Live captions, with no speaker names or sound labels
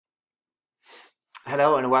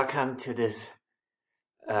Hello and welcome to this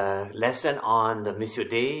lesson on the Missio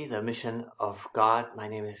Dei, the mission of God. My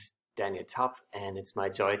name is Daniel Topf, and it's my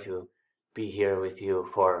joy to be here with you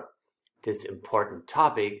for this important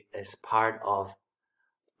topic as part of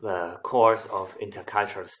the course of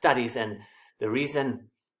intercultural studies. And the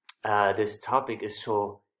reason this topic is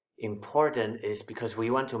so important is because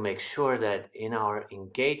we want to make sure that in our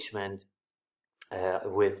engagement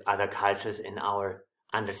with other cultures, in our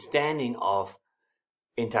understanding of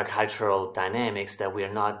intercultural dynamics, that we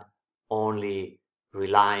are not only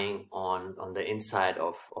relying on the insight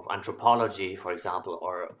of anthropology, for example,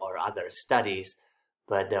 or other studies,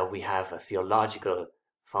 but that we have a theological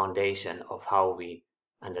foundation of how we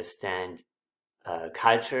understand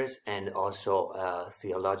cultures, and also a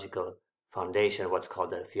theological foundation, what's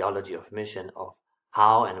called the theology of mission, of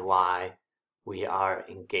how and why we are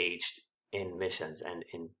engaged in missions and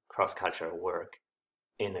in cross-cultural work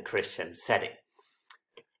in a Christian setting.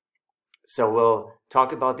 So we'll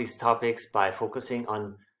talk about these topics by focusing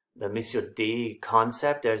on the Missio Dei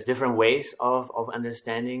concept. There's different ways of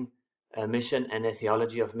understanding a mission and a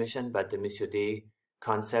theology of mission, but the Missio Dei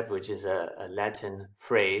concept, which is a Latin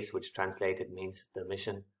phrase which translated means the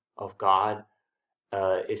mission of God,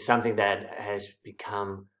 is something that has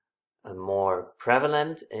become more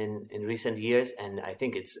prevalent in recent years, and I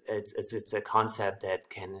think it's a concept that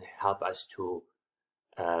can help us to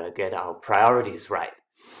get our priorities right.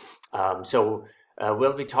 So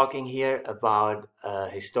we'll be talking here about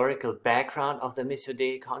historical background of the Missio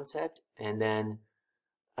Dei concept, and then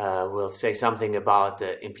we'll say something about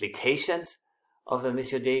the implications of the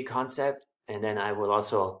Missio Dei concept, and then I will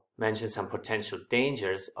also mention some potential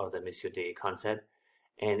dangers of the Missio Dei concept.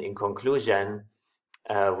 And in conclusion,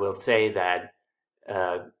 we'll say that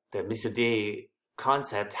the Missio Dei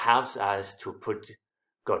concept helps us to put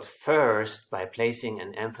God first by placing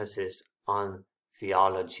an emphasis on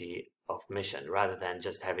theology of mission, rather than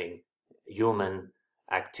just having human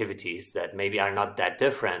activities that maybe are not that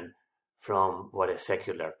different from what a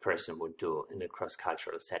secular person would do in a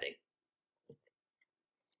cross-cultural setting.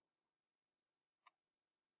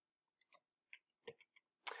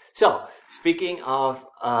 So, speaking of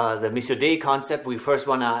the Missio Dei concept, we first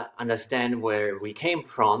want to understand where we came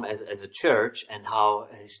from as a church and how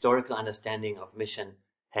a historical understanding of mission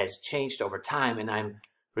has changed over time. And I'm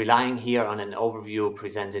relying here on an overview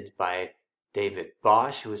presented by David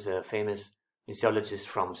Bosch, who is a famous missiologist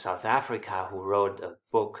from South Africa, who wrote a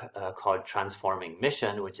book called Transforming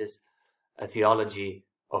Mission, which is a theology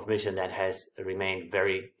of mission that has remained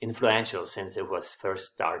very influential since it was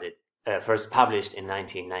first published in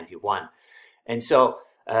 1991. And so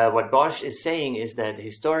what Bosch is saying is that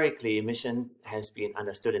historically mission has been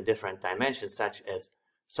understood in different dimensions, such as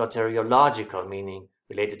soteriological, meaning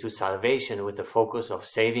related to salvation, with the focus of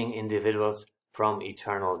saving individuals from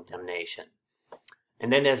eternal damnation.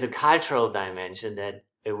 And then there's a cultural dimension, that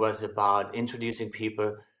it was about introducing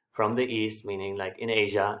people from the East, meaning like in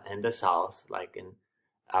Asia, and the South, like in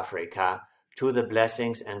Africa, to the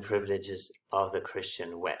blessings and privileges of the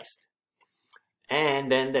Christian West.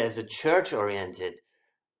 And then there's a church-oriented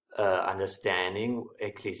understanding,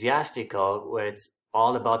 ecclesiastical, where it's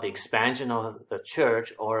all about the expansion of the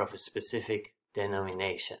church or of a specific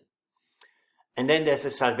denomination. And then there's a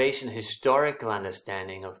salvation historical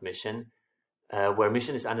understanding of mission, where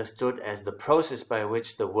mission is understood as the process by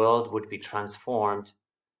which the world would be transformed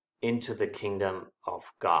into the kingdom of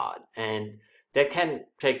God. And that can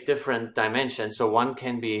take different dimensions. So one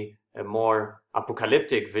can be a more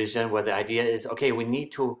apocalyptic vision, where the idea is, okay, we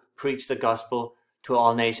need to preach the gospel to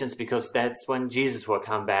all nations because that's when Jesus will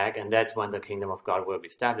come back, and that's when the kingdom of God will be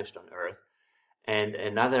established on earth. And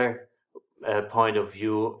another point of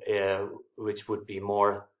view, which would be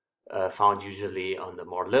more found usually on the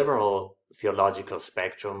more liberal theological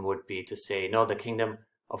spectrum, would be to say, no, the kingdom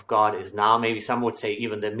of God is now. Maybe some would say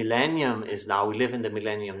even the millennium is now. We live in the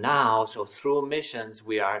millennium now, so through missions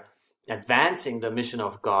we are advancing the mission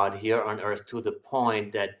of God here on earth to the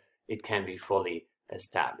point that it can be fully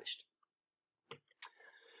established.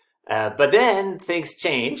 But then things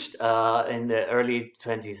changed. In the early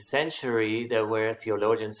 20th century, there were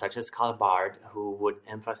theologians such as Karl Barth who would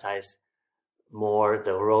emphasize more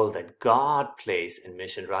the role that God plays in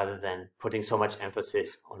mission, rather than putting so much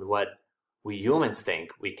emphasis on what we humans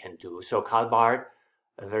think we can do. So Karl Barth,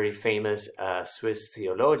 a very famous Swiss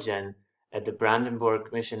theologian, at the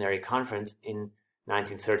Brandenburg Missionary Conference in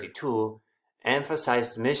 1932,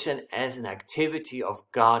 emphasized mission as an activity of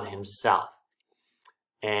God himself.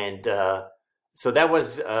 And so that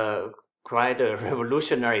was quite a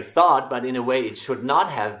revolutionary thought, but in a way it should not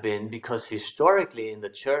have been, because historically in the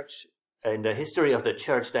church in the history of the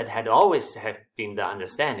church, that had always have been the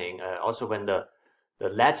understanding. Also, when the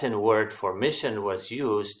Latin word for mission was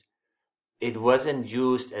used, it wasn't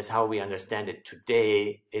used as how we understand it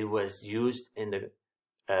today. It was used in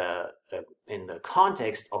the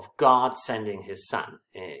context of God sending His Son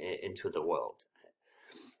into the world,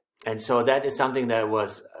 and so that is something that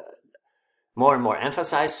was more and more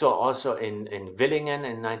emphasized. So also in Villingen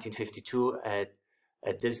in 1952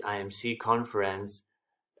 at this IMC conference,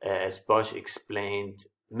 as Bosch explained,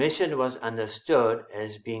 mission was understood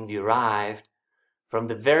as being derived from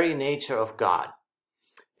the very nature of God.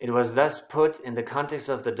 It was thus put in the context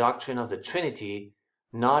of the doctrine of the Trinity,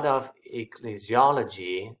 not of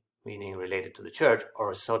ecclesiology, meaning related to the church,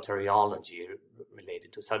 or soteriology,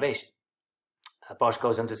 related to salvation. Bosch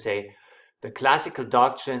goes on to say, the classical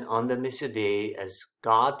doctrine on the Missio Dei as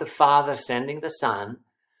God the Father sending the Son,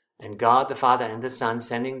 and God the Father and the Son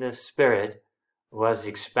sending the Spirit, was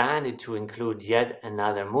expanded to include yet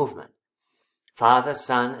another movement. Father,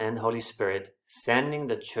 Son, and Holy Spirit sending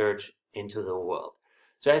the church into the world.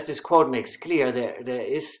 So as this quote makes clear, there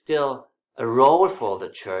is still a role for the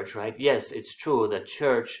church, right? Yes, it's true, the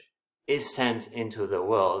church is sent into the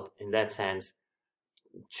world. In that sense,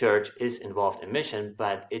 church is involved in mission,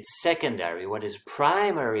 but it's secondary. What is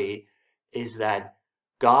primary is that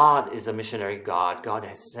God is a missionary God. God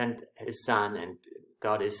has sent His Son, and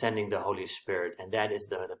God is sending the Holy Spirit, and that is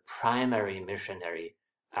the primary missionary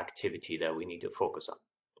activity that we need to focus on.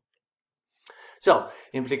 So,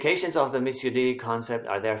 implications of the Missio Dei concept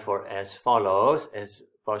are therefore as follows, as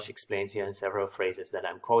Bosch explains here in several phrases that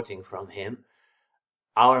I'm quoting from him.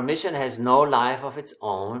 Our mission has no life of its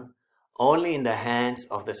own. Only in the hands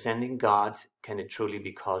of the sending God can it truly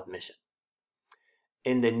be called mission.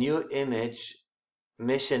 In the new image,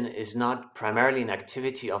 mission is not primarily an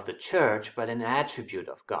activity of the church, but an attribute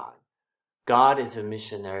of God. God is a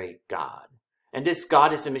missionary God. And this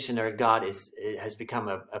God is a missionary God has become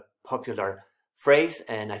a popular phrase,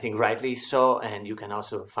 and I think rightly so. And you can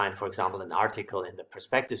also find, for example, an article in the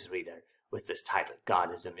Perspectives Reader with this title,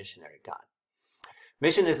 God is a missionary God.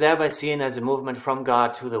 Mission is thereby seen as a movement from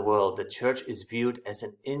God to the world. The church is viewed as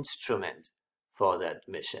an instrument for that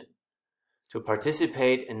mission. To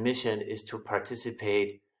participate in mission is to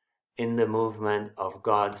participate in the movement of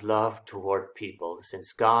God's love toward people,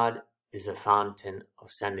 since God is a fountain of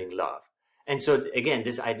sending love. And so again,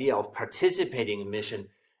 this idea of participating in mission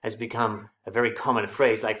has become a very common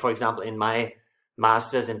phrase. Like, for example, in my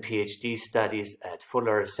master's and PhD studies at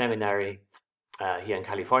Fuller Seminary here in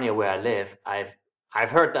California, where I live, I've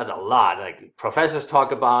heard that a lot. Like, professors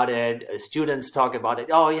talk about it, students talk about it.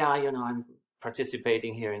 Oh yeah, I'm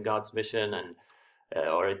participating here in God's mission, and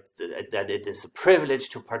that it is a privilege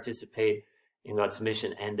to participate in God's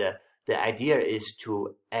mission. And the idea is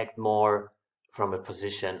to act more from a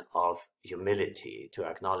position of humility, to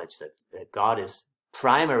acknowledge that God is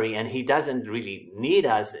primary and He doesn't really need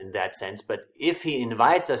us in that sense. But if He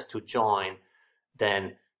invites us to join,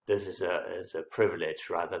 then this is a privilege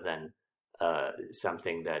rather than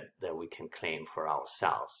something that we can claim for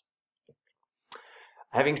ourselves.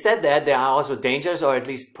 Having said that, there are also dangers, or at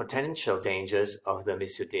least potential dangers, of the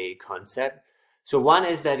Missio Dei concept. So one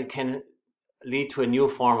is that it can lead to a new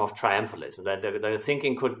form of triumphalism, that the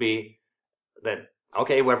thinking could be that,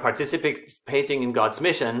 okay, we're participating in God's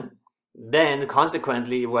mission, then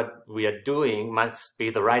consequently what we are doing must be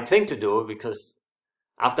the right thing to do, because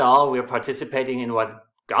after all, we're participating in what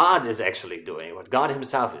God is actually doing, what God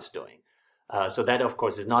Himself is doing. So that, of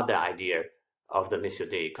course, is not the idea of the Missio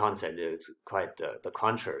Dei concept. It's quite the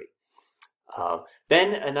contrary.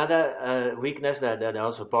 Then another weakness that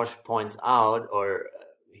also Bosch points out, or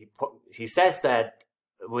he says that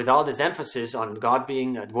with all this emphasis on God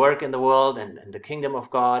being at work in the world and the kingdom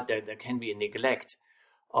of God, there can be a neglect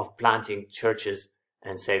of planting churches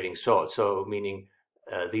and saving souls. So meaning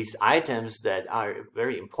these items that are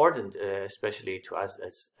very important, especially to us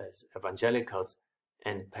as evangelicals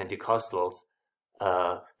and Pentecostals,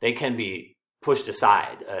 they can be pushed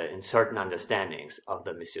aside in certain understandings of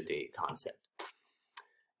the Missio Dei concept.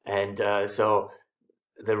 And so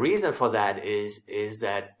the reason for that is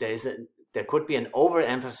that there could be an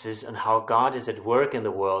overemphasis on how God is at work in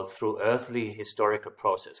the world through earthly historical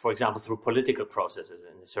process, for example, through political processes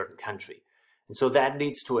in a certain country. And so that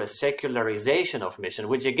leads to a secularization of mission,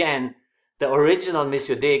 which again, the original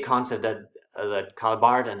Missio Dei concept that Karl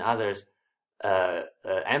Barth and others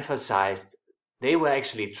emphasized, they were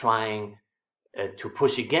actually trying to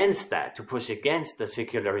push against that, to push against the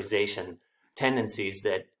secularization tendencies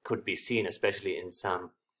that could be seen, especially in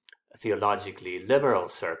some theologically liberal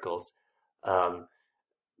circles,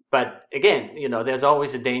 But again, there's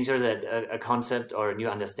always a danger that a concept or a new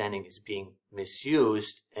understanding is being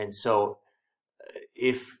misused. And so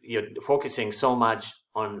if you're focusing so much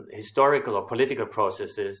on historical or political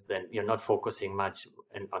processes, then you're not focusing much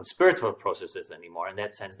on spiritual processes anymore. In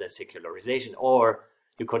that sense, there's secularization. Or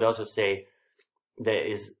you could also say there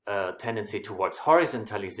is a tendency towards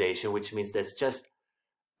horizontalization, which means there's just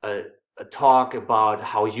a talk about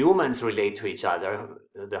how humans relate to each other,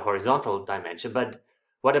 the horizontal dimension. But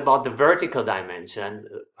what about the vertical dimension,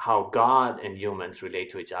 how God and humans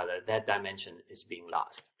relate to each other? That dimension is being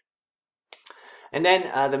lost. And then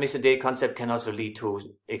the Missio Dei concept can also lead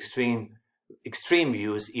to extreme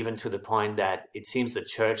views, even to the point that it seems the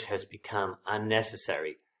church has become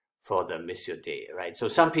unnecessary for the Missio Dei, right? So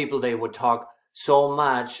some people, they would talk so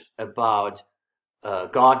much about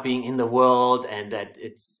God being in the world, and that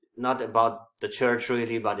it's not about the church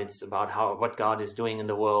really, but it's about what God is doing in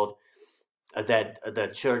the world, that the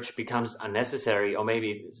church becomes unnecessary, or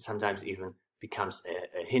maybe sometimes even becomes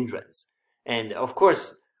a hindrance. And of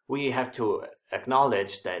course, we have to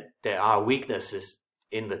acknowledge that there are weaknesses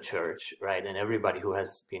in the church, right? And everybody who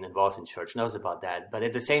has been involved in church knows about that. But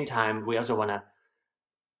at the same time, we also want to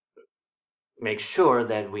make sure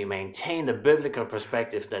that we maintain the biblical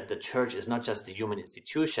perspective that the church is not just a human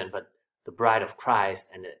institution, but the bride of Christ,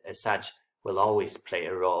 and as such will always play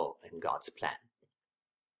a role in God's plan.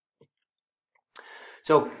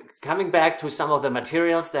 So coming back to some of the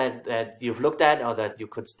materials that you've looked at, or that you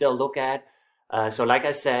could still look at. So like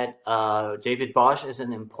I said, David Bosch is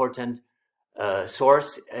an important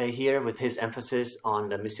source here, with his emphasis on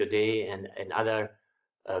the Missio Dei and other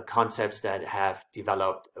concepts that have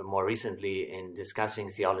developed more recently in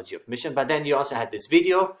discussing theology of mission. But then you also had this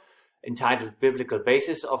video entitled Biblical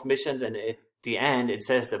Basis of Missions, and at the end it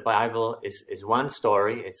says the Bible is one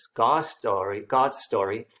story, it's God's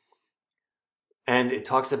story, and it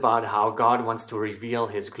talks about how God wants to reveal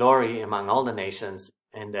his glory among all the nations,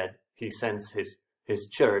 and that he sends his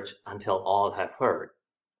church until all have heard.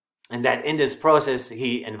 And that in this process,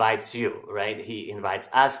 he invites you, right? He invites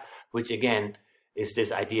us, which again is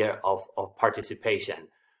this idea of participation,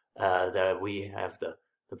 that we have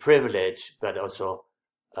the privilege, but also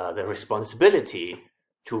the responsibility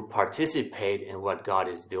to participate in what God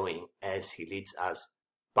is doing as he leads us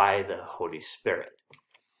by the Holy Spirit.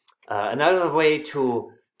 Another way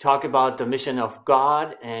to talk about the mission of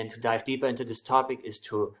God and to dive deeper into this topic is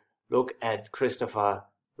to look at Christopher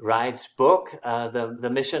Wright's book, the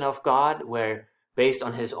Mission of God, where, based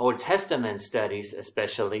on his Old Testament studies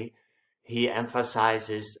especially, he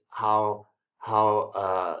emphasizes how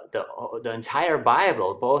the entire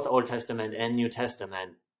Bible, both Old Testament and New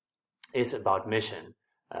Testament, is about mission.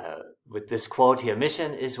 With this quote here,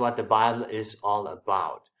 mission is what the Bible is all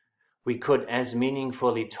about. We could as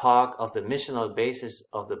meaningfully talk of the missional basis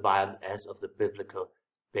of the Bible as of the biblical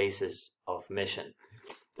basis of mission.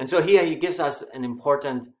 And so here he gives us an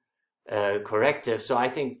important corrective. So I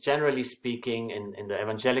think, generally speaking, in the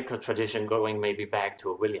evangelical tradition, going maybe back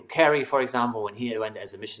to William Carey, for example, when he went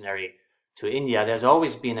as a missionary to India, there's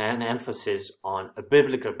always been an emphasis on a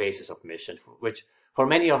biblical basis of mission, which for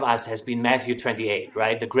many of us has been Matthew 28,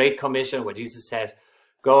 right? The Great Commission, where Jesus says,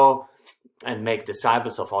 go and make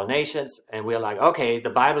disciples of all nations. And we're like, okay, the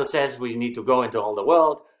Bible says we need to go into all the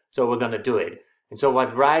world, so we're going to do it. And so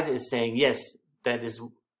what Wright is saying, yes, that is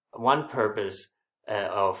one purpose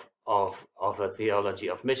of a theology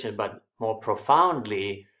of mission, but more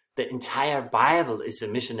profoundly, the entire Bible is a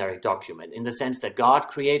missionary document, in the sense that God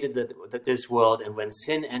created this world, and when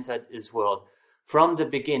sin entered this world, from the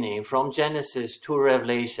beginning, from Genesis to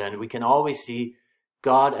Revelation, we can always see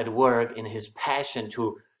God at work in his passion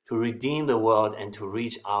to redeem the world and to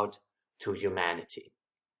reach out to humanity.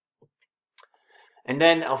 And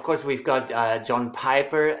then, of course, we've got John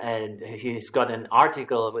Piper, and he's got an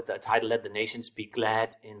article with the title, Let the Nations Be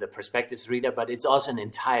Glad, in the Perspectives Reader, but it's also an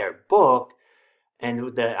entire book.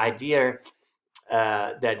 And the idea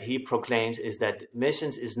that he proclaims is that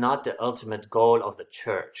missions is not the ultimate goal of the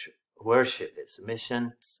church. Worship is.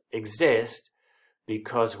 Missions exist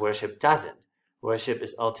because worship doesn't. Worship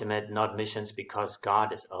is ultimate, not missions, because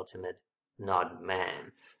God is ultimate, not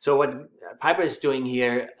man. So what Piper is doing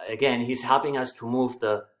here, again, he's helping us to move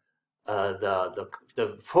the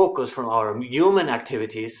focus from our human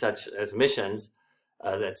activities, such as missions,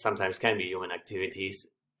 that sometimes can be human activities,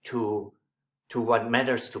 to what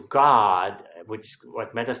matters to God,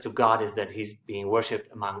 what matters to God is that he's being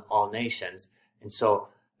worshipped among all nations. And so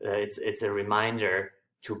it's a reminder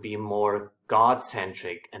to be more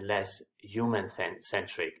God-centric and less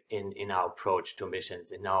human-centric in our approach to missions,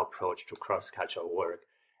 in our approach to cross-cultural work.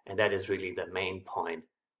 And that is really the main point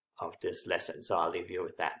of this lesson. So I'll leave you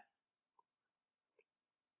with that.